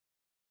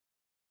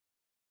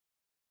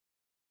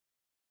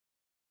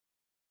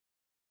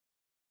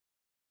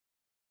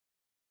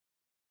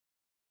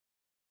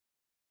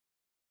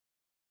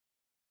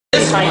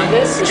behind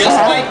this is just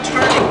by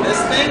turning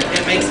this thing,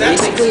 it makes that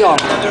basically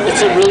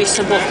it's a really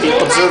simple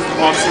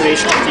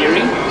observational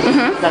theory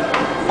that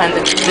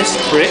this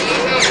brick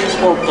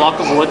or block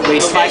of wood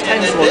weighs 5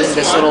 times more than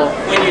this little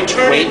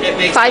weight.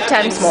 5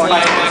 times more.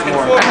 5 times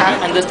more.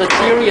 And the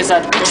theory is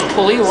that each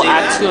pulley will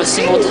add to a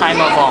single time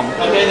of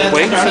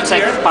weight, so it's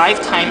like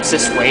 5 times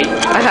this weight.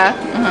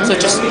 So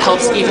it just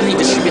helps evenly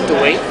distribute the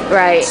weight.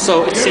 Right.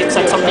 So it's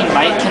like something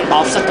light can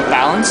offset the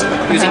balance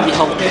using the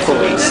help of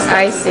pulleys.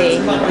 I see.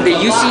 They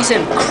use these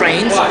in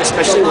cranes,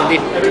 especially when they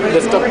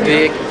lift up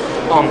big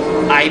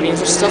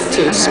I-beams or stuff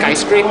to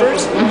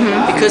skyscrapers,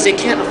 because they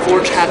can't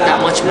afford to have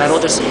that much metal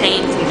just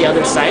hanging from the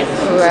other side.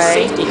 It's a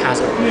safety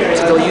hazard.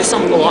 So they'll use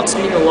something a lot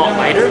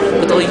lighter,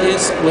 but they'll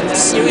use with a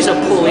series of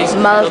pulleys,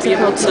 they'll be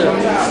able to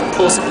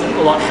pull something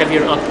a lot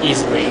heavier up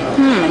easily.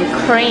 And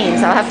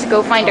cranes. I'll have to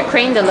go find a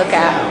crane to look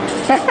at.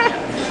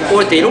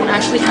 Or they don't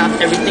actually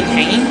have everything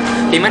hanging.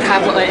 They might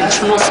have an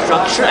internal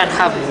structure and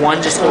have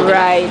one just holding it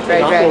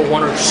up, or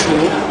 1 or 2.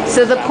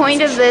 So the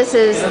point of this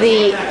is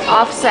the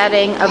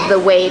offsetting of the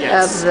weight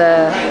of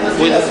the...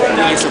 With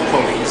the use of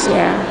pulleys.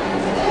 Yeah.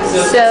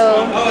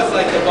 So... Oh, it's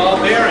like the ball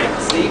bearing,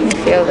 see?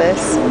 Feel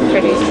this.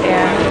 Pretty,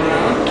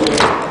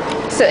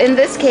 So in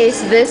this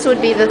case, this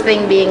would be the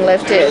thing being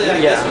lifted.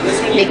 Yeah.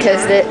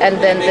 Because and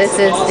then this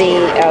is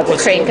the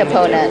crane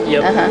component.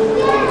 Yep.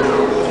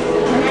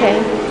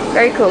 Okay.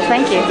 Very cool.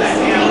 Thank you.